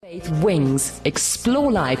Faith Wings.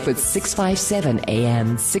 Explore life with 657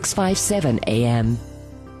 AM. 657 AM.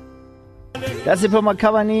 That's it for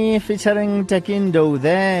Makavani featuring Takindo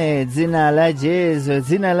there. Zina La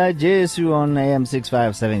Jesu on AM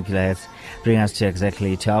 657 kilohertz. Bring us to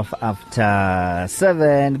exactly 12 after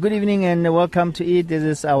 7. Good evening and welcome to it. This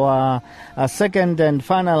is our second and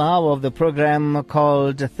final hour of the program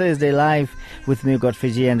called Thursday Live with me,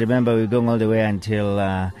 Godfrey. And remember, we're going all the way until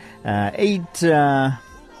 8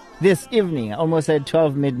 this evening, almost at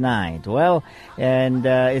 12 midnight. Well, and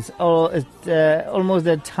it's almost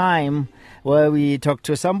that time where we talk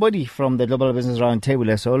to somebody from the Global Business Roundtable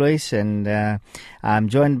as always, and I'm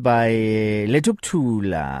joined by Lethu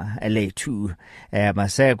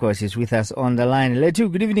Maseko. She's with us on the line.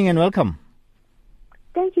 Lethu, good evening and welcome.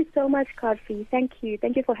 Thank you so much, Godfrey. Thank you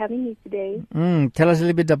for having me today. Tell us a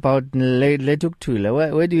little bit about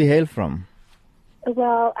Lethu. Where do you hail from?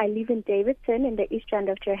 Well, I live in Davidson in the East Rand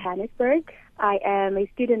of Johannesburg. I am a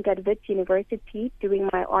student at Wits University doing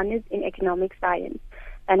my honors in economic science.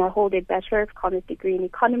 And I hold a Bachelor of Commerce degree in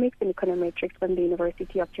economics and econometrics from the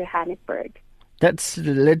University of Johannesburg. That's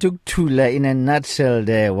Lethu in a nutshell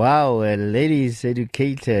there. Wow, a lady is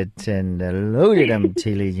educated and loaded, I'm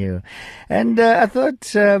telling you. And I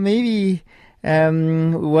thought maybe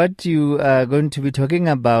what you are going to be talking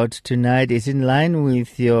about tonight is in line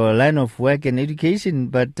with your line of work and education,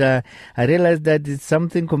 but I realized that it's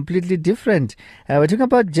something completely different. We're talking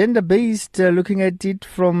about gender-based, looking at it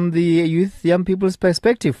from the young people's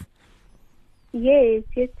perspective. Yes,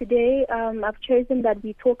 today I've chosen that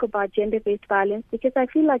we talk about gender-based violence because I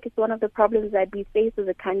feel like it's one of the problems that we face as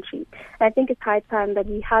a country. I think it's high time that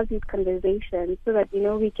we have these conversations so that,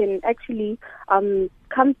 we can actually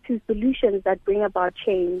come to solutions that bring about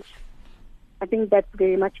change. I think that's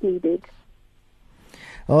very much needed.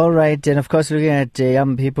 All right, and of course looking at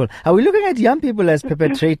young people. Are we looking at young people as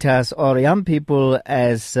perpetrators or young people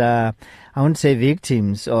as, I won't say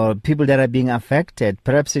victims or people that are being affected?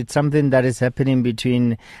 Perhaps it's something that is happening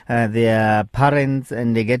between their parents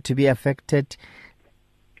and they get to be affected.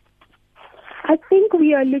 I think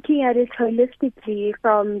we are looking at it holistically,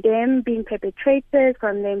 from them being perpetrators,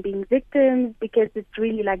 from them being victims, because it's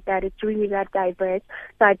really like that. It's really that diverse.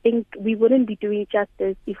 So I think we wouldn't be doing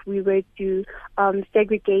justice if we were to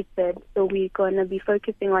segregate it. So we're going to be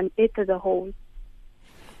focusing on it as a whole.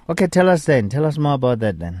 Okay, tell us more about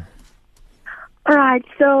that then. All right,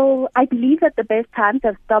 so I believe that the best time to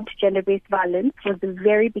have stopped gender-based violence was the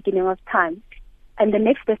very beginning of time. And the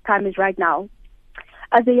next best time is right now.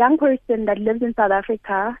 As a young person that lives in South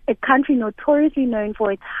Africa, a country notoriously known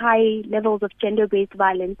for its high levels of gender-based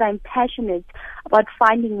violence, I'm passionate about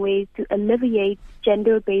finding ways to alleviate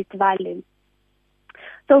gender-based violence.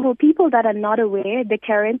 So for people that are not aware, the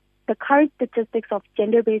current statistics of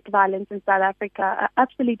gender-based violence in South Africa are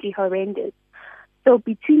absolutely horrendous. So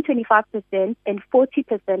between 25% and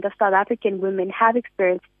 40% of South African women have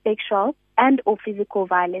experienced sexual and or physical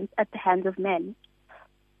violence at the hands of men.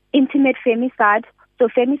 Intimate femicide. So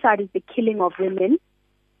femicide is the killing of women.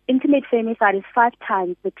 Intimate femicide is 5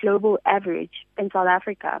 times the global average in South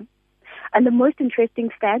Africa. And the most interesting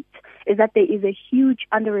fact is that there is a huge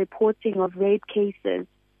underreporting of rape cases.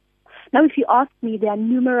 Now, if you ask me, there are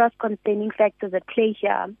numerous concerning factors at play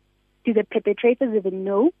here. Do the perpetrators even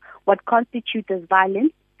know what constitutes as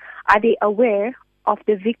violence? Are they aware of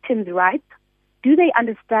the victim's rights? Do they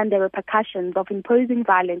understand the repercussions of imposing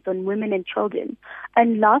violence on women and children?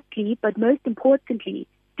 And lastly, but most importantly,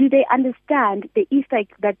 do they understand the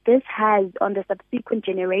effect that this has on the subsequent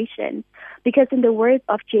generation? Because in the words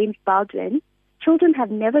of James Baldwin, children have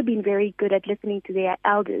never been very good at listening to their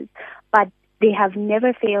elders, but they have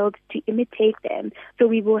never failed to imitate them. So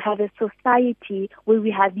we will have a society where we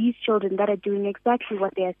have these children that are doing exactly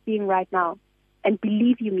what they are seeing right now. And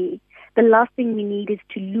believe you me, the last thing we need is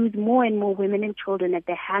to lose more and more women and children at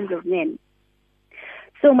the hands of men.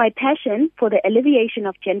 So my passion for the alleviation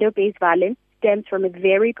of gender-based violence stems from a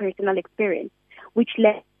very personal experience, which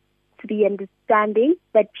led to the understanding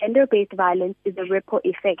that gender-based violence is a ripple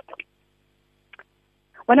effect.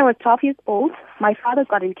 When I was 12 years old, my father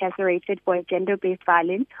got incarcerated for a gender-based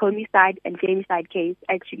violence, homicide, and femicide case,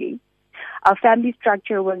 actually. Our family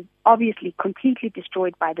structure was obviously completely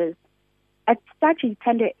destroyed by this. At such a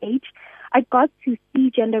tender age, I got to see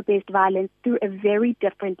gender-based violence through a very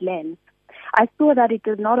different lens. I saw that it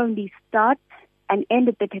does not only start and end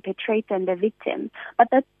at the perpetrator and the victim, but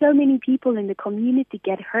that so many people in the community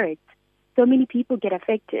get hurt. So many people get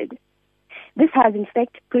affected. This has in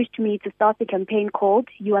fact pushed me to start a campaign called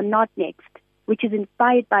You Are Not Next, which is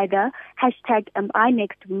inspired by the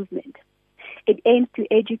 #AmINext movement. It aims to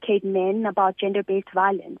educate men about gender-based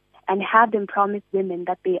violence and have them promise women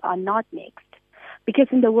that they are not next. Because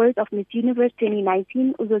in the words of Miss Universe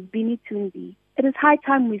 2019, Uzozbini Tunzi, it is high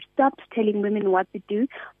time we stopped telling women what to do,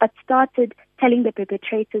 but started telling the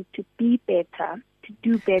perpetrators to be better, to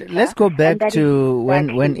do better. Let's go back to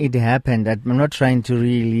when it happened. I'm not trying to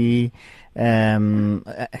really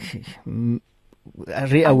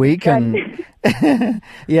reawaken.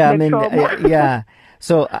 Yeah, I mean, yeah.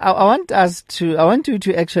 So I want you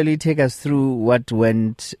to actually take us through what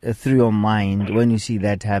went through your mind when you see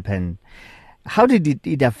that happen. How did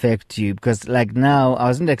it affect you? Because like now, I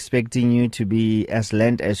wasn't expecting you to be as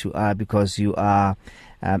learned as you are, because you are.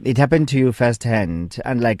 It happened to you firsthand,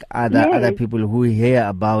 unlike other people who hear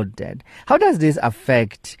about that. How does this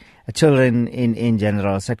affect children in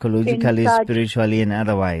general, psychologically, spiritually, and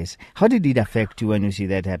otherwise? How did it affect you when you see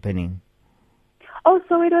that happening? Oh,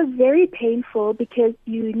 so it was very painful, because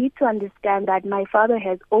you need to understand that my father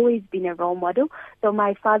has always been a role model. So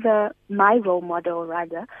my role model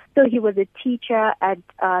rather. So he was a teacher at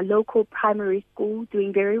a local primary school,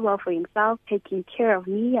 doing very well for himself, taking care of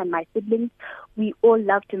me and my siblings. We all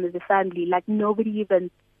loved him as a family. Like nobody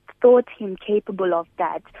even thought him capable of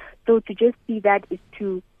that. So to just see that is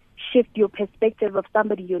to shift your perspective of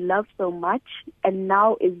somebody you love so much, and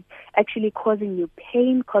now is actually causing you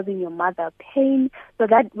pain, causing your mother pain. So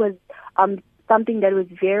that was something that was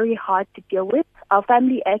very hard to deal with. Our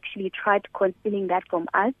family actually tried concealing that from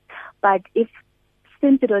us, but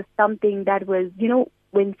since it was something that was,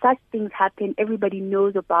 when such things happen, everybody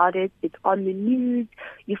knows about it. It's on the news.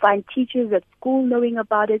 You find teachers at school knowing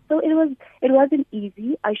about it. So it wasn't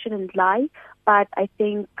easy. I shouldn't lie, but I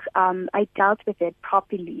think I dealt with it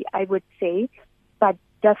properly, I would say. But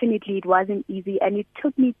definitely it wasn't easy, and it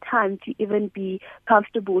took me time to even be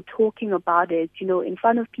comfortable talking about it, in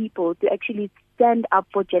front of people, to actually stand up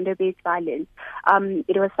for gender-based violence.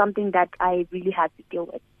 It was something that I really had to deal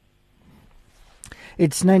with.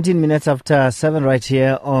 It's 19 minutes after 7 right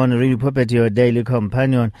here on Radio Puppet, your daily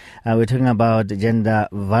companion. We're talking about gender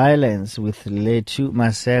violence with Lethu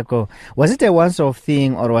Maseko. Was it a once-off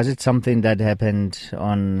thing, or was it something that happened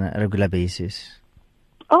on a regular basis?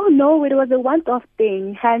 Oh, no, it was a once-off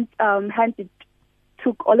thing. Hence it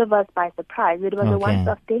took all of us by surprise. It was a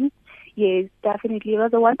once-off thing. Yes, definitely. It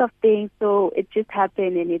was a once-off thing, so it just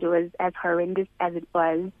happened, and it was as horrendous as it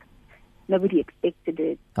was. Nobody expected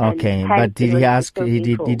it. Okay, but did he ask?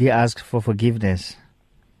 Did he ask for forgiveness?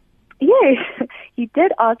 Yes, he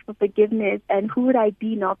did ask for forgiveness, and who would I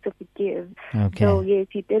be not to forgive? Okay. So yes,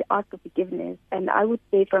 he did ask for forgiveness, and I would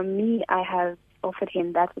say for me, I have offered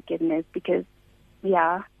him that forgiveness because,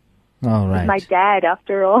 yeah. All right. He's my dad,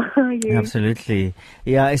 after all. Yes. Absolutely.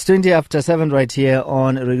 Yeah, it's 20 after 7 right here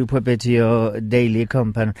on Radio Puppet, your daily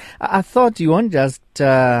companion. I thought you won't just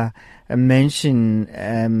mention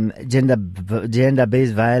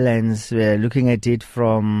gender-based violence, looking at it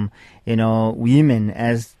from, women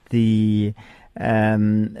as the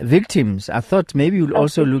victims. I thought maybe you'll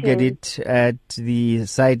also look at it at the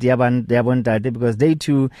side Yabontate, because they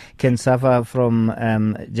too can suffer from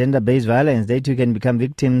gender-based violence. They too can become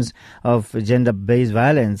victims of gender-based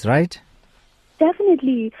violence, right?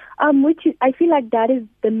 Definitely. I feel like that is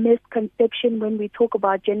the misconception when we talk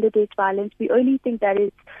about gender-based violence. We only think that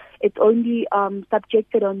it's only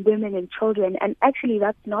subjected on women and children, and actually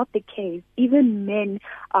that's not the case. Even men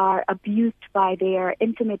are abused by their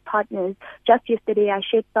intimate partners. Just yesterday I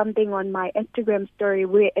shared something on my Instagram story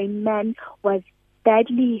where a man was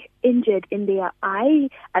badly injured in their eye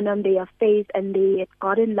and on their face, and they had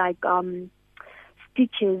gotten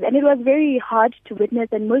stitches, and it was very hard to witness,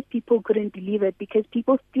 and most people couldn't believe it, because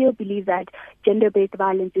people still believe that gender-based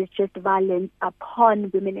violence is just violence upon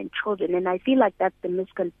women and children, and I feel like that's the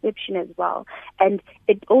misconception as well. And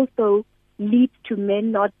it also leads to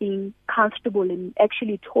men not being comfortable in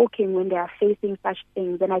actually talking when they are facing such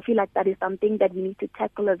things, and I feel like that is something that we need to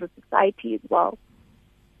tackle as a society as well.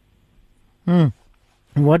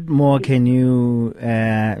 What more can you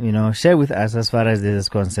share with us as far as this is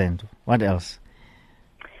concerned? What else?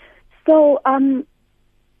 So, I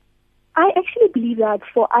actually believe that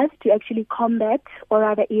for us to actually combat, or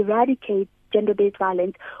rather eradicate gender-based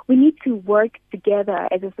violence, we need to work together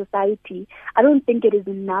as a society. I don't think it is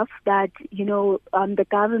enough that, the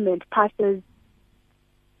government passes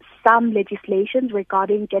some legislations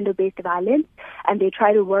regarding gender-based violence and they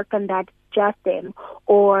try to work on that just then.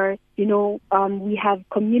 Or, we have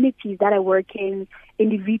communities that are working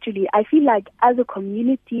individually. I feel like as a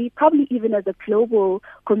community, probably even as a global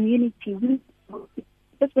community, we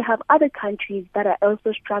because we have other countries that are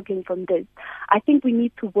also struggling from this. I think we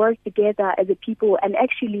need to work together as a people and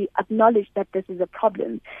actually acknowledge that this is a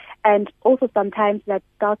problem. And also sometimes that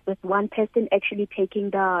starts with one person actually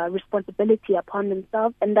taking the responsibility upon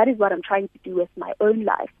themselves. And that is what I'm trying to do with my own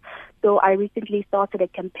life. So I recently started a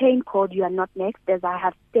campaign called You Are Not Next. As I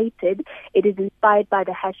have stated, it is inspired by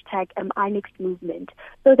the hashtag Am I Next movement.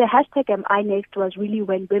 So the hashtag Am I Next was really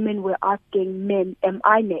when women were asking men, am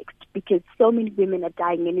I next? Because so many women are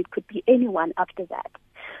dying and it could be anyone after that.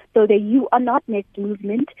 So the You Are Not Next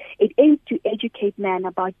movement, it aims to educate men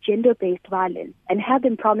about gender-based violence and have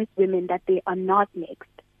them promise women that they are not next.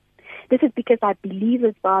 This is because I believe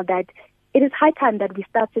as well that it is high time that we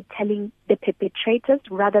started telling the perpetrators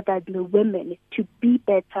rather than the women to be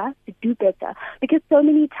better, to do better. Because so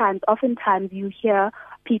many times, oftentimes you hear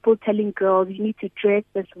people telling girls, you need to dress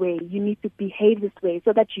this way, you need to behave this way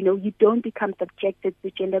so that, you don't become subjected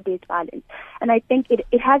to gender-based violence. And I think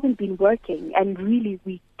it hasn't been working, and really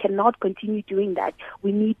we cannot continue doing that.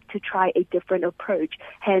 We need to try a different approach.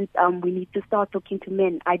 Hence, we need to start talking to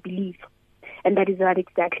men, I believe. And that is what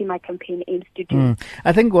exactly my campaign aims to do.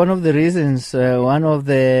 I think one of the reasons, one of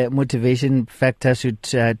the motivation factors should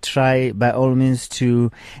try by all means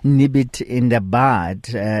to nip it in the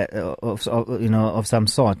bud of some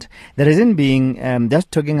sort. The reason being,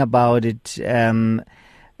 just talking about it,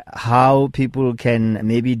 how people can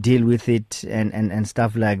maybe deal with it and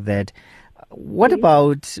stuff like that. What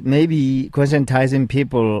about maybe conscientizing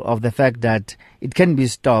people of the fact that it can be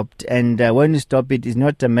stopped, and when you stop it, it's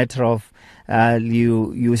not a matter of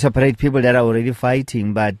you separate people that are already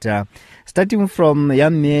fighting, but starting from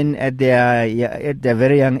young men at their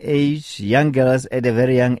very young age, young girls at a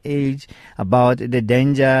very young age, about the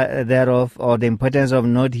danger thereof or the importance of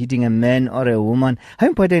not hitting a man or a woman. How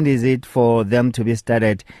important is it for them to be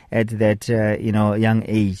started at that young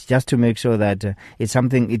age, just to make sure that it's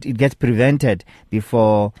something it gets prevented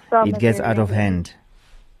before it gets out of hand?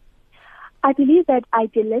 I believe that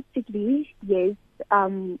idealistically, yes,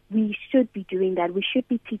 we should be doing that. We should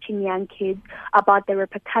be teaching young kids about the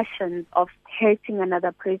repercussions of hurting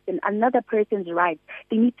another person's rights.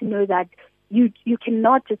 They need to know that you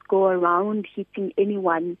cannot just go around hitting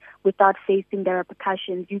anyone without facing the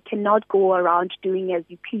repercussions. You cannot go around doing as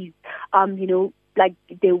you please. Like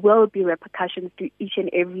there will be repercussions to each and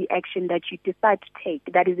every action that you decide to take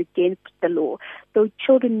that is against the law. So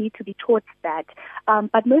children need to be taught that.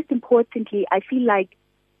 But most importantly, I feel like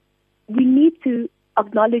we need to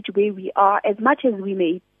acknowledge where we are. As much as we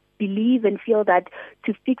may believe and feel that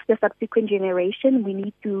to fix the subsequent generation, we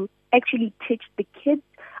need to actually teach the kids.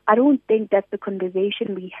 I don't think that's the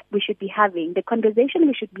conversation we should be having. The conversation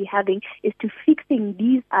we should be having is to fixing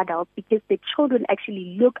these adults because the children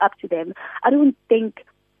actually look up to them. I don't think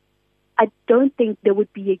there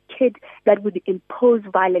would be a kid that would impose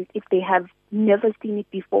violence if they have never seen it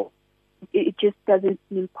before. It just doesn't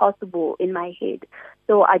seem possible in my head.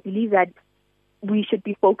 So I believe that we should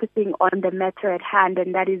be focusing on the matter at hand,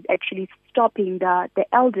 and that is actually stopping the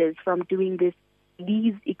elders from doing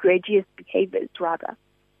these egregious behaviors rather.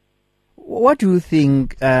 What do you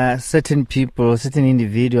think certain people, certain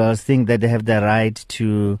individuals think that they have the right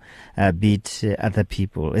to beat other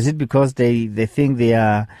people? Is it because they think they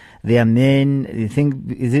are men?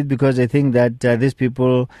 Is it because they think that these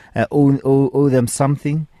people owe them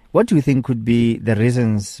something? What do you think could be the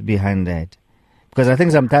reasons behind that? Because I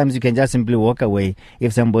think sometimes you can just simply walk away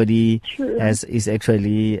if somebody is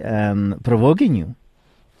actually provoking you.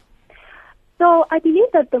 So I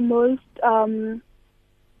believe that the most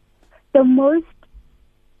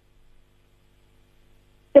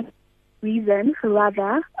reason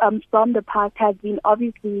rather from the past has been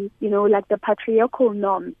obviously, like the patriarchal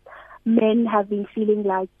norms. Men have been feeling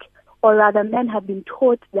like, or rather men have been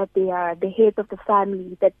taught that they are the heads of the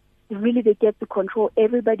family, that really they get to control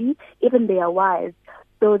everybody, even their wives.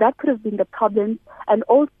 So that could have been the problem. And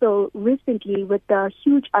also recently with the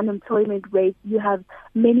huge unemployment rate, you have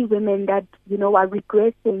many women that, are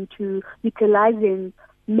regressing to utilizing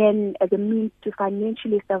men as a means to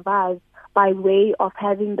financially survive by way of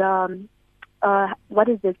having the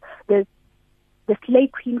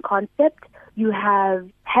slave queen concept. You have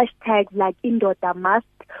hashtags like Indoda Must,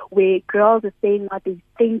 where girls are saying what they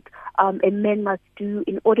think a man must do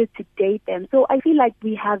in order to date them. So I feel like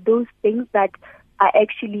we have those things that are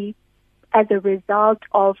actually as a result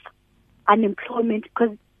of unemployment,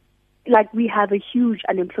 because like we have a huge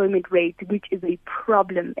unemployment rate, which is a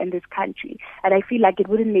problem in this country. And I feel like it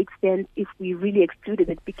wouldn't make sense if we really excluded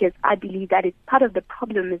it, because I believe that it's part of the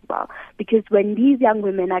problem as well. Because when these young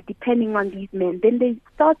women are depending on these men, then they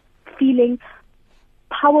start feeling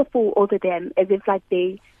powerful over them, as if like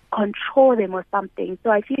they control them or something. So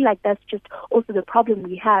I feel like that's just also the problem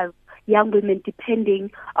we have, young women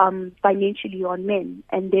depending financially on men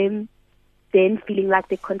and then feeling like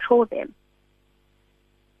they control them.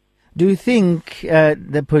 Do you think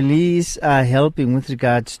the police are helping with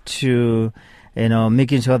regards to,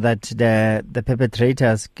 making sure that the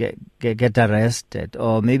perpetrators get arrested,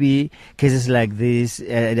 or maybe cases like this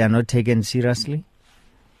they are not taken seriously?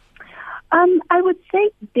 I would say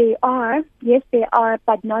they are. Yes, they are,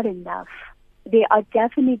 but not enough. They are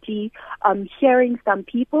definitely hearing some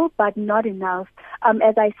people, but not enough.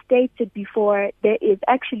 As I stated before, there is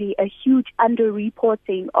actually a huge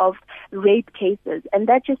underreporting of rape cases, and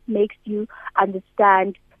that just makes you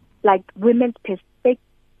understand, like, women's perspective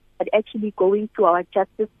at actually going to our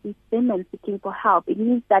justice system and seeking for help. It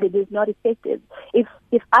means that it is not effective.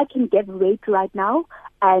 If I can get raped right now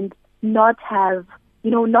and not have,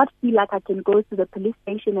 not feel like I can go to the police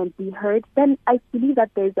station and be heard, then I believe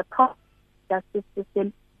that there is a problem justice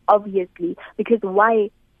system, obviously, because why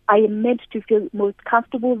I am meant to feel most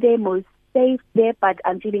comfortable there, most safe there, but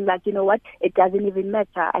I'm feeling like, it doesn't even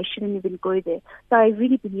matter. I shouldn't even go there. So I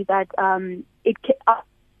really believe that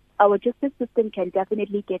our justice system can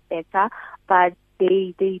definitely get better, but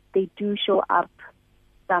they do show up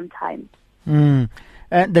sometimes.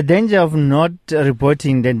 The danger of not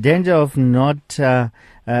reporting, the danger of not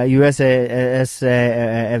you as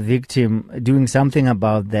a victim doing something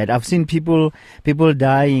about that. I've seen people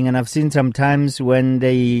dying, and I've seen sometimes when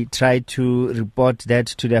they try to report that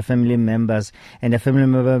to their family members, and the family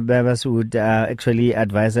members would actually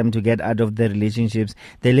advise them to get out of the relationships.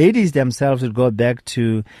 The ladies themselves would go back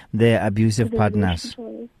to their abusive partners.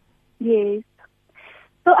 Yes.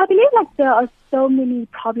 So I believe like there are so many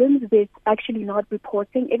problems with actually not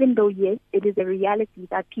reporting, even though, yes, it is a reality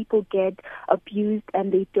that people get abused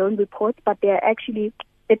and they don't report, but they're actually,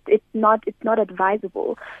 it's not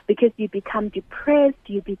advisable, because you become depressed,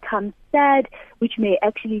 you become sad, which may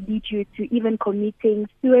actually lead you to even committing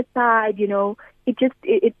suicide. It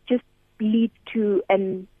just leads to a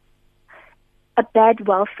bad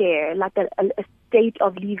welfare, like a state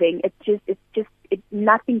of living.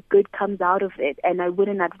 Nothing good comes out of it, and I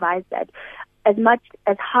wouldn't advise that. As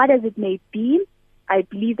hard as it may be, I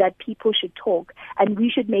believe that people should talk, and we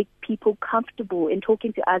should make people comfortable in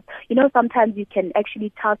talking to us. Sometimes you can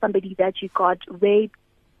actually tell somebody that you got raped,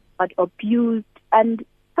 got abused, and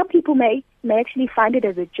some people may actually find it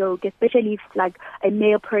as a joke, especially if like a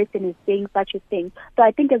male person is saying such a thing. So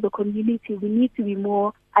I think as a community, we need to be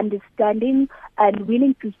more understanding and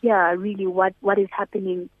willing to hear really what is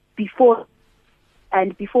happening before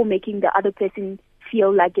making the other person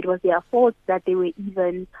feel like it was their fault that they were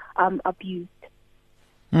even abused.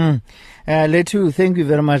 Lethu, thank you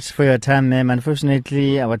very much for your time, ma'am.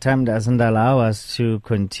 Unfortunately, our time doesn't allow us to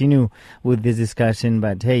continue with this discussion,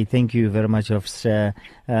 but hey, thank you very much. You have shared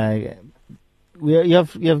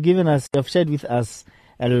with us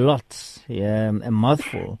a lot, a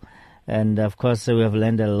mouthful. And of course, we have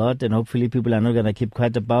learned a lot, and hopefully people are not going to keep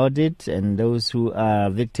quiet about it. And those who are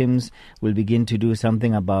victims will begin to do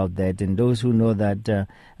something about that. And those who know that there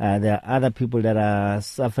are other people that are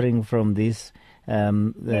suffering from this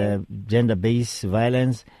gender-based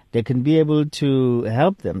violence, they can be able to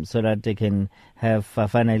help them so that they can have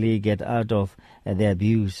finally get out of the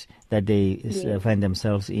abuse that they find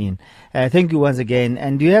themselves in. Thank you once again.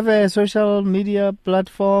 And do you have a social media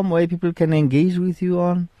platform where people can engage with you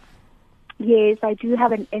on? Yes, I do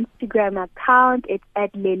have an Instagram account. It's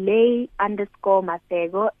at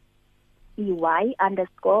Lele_Maseko,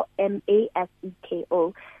 EY_MASEKO.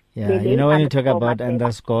 Yeah, Lele when you talk about Maseko.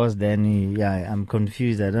 underscores, then I'm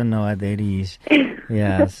confused. I don't know what that is.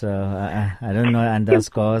 Yeah, so I don't know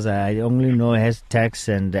underscores. I only know hashtags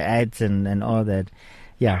and ads and all that.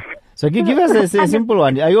 Yeah. So give us a simple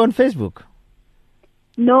one. Are you on Facebook?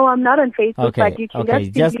 No, I'm not on Facebook, but you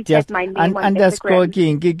can just check my name on underscore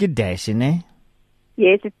Instagram. dash, ne?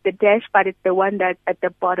 Yes, it's the dash, but it's the one that's at the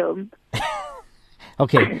bottom.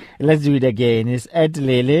 Okay, let's do it again. It's at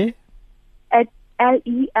Lele. At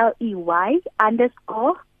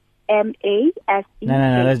LELEY_MASEKO. No,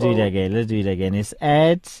 let's do it again. It's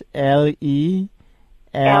at LELEY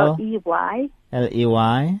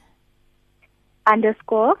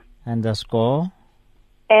underscore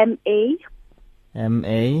MASE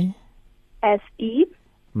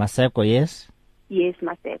Maseko, yes? Yes,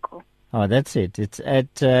 Maseko. Oh, that's it. It's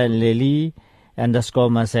at Lele_Maseko.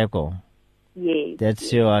 Yes.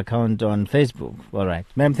 That's your account on Facebook. All right.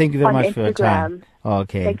 Ma'am, thank you very much Instagram. for your time.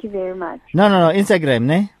 Okay. Thank you very much. No, Instagram,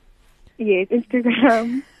 ne? Yes,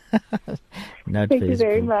 Instagram. Not Thank Facebook. you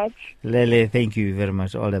very much. Lele, thank you very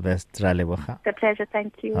much. All the best. It's a pleasure.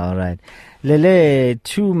 Thank you. All right.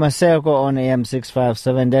 Lethu Maseko on AM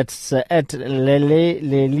 657. That's at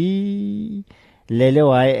Lele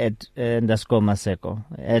Y at underscore Maseko.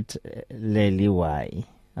 At Lele Y.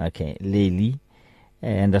 Okay. Lele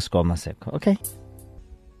underscore Maseko. Okay.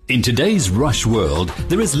 In today's rush world,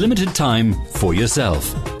 there is limited time for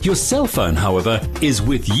yourself. Your cell phone, however, is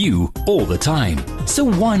with you all the time. So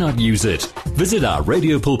why not use it? Visit our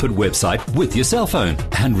Radio Pulpit website with your cell phone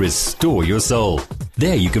and restore your soul.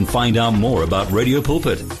 There you can find out more about Radio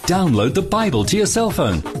Pulpit. Download the Bible to your cell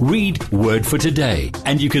phone. Read Word for Today.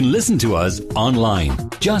 And you can listen to us online.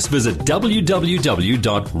 Just visit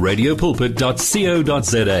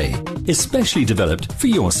www.radiopulpit.co.za. Especially developed for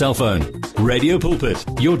your cell phone. Radio Pulpit,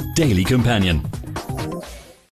 your daily companion.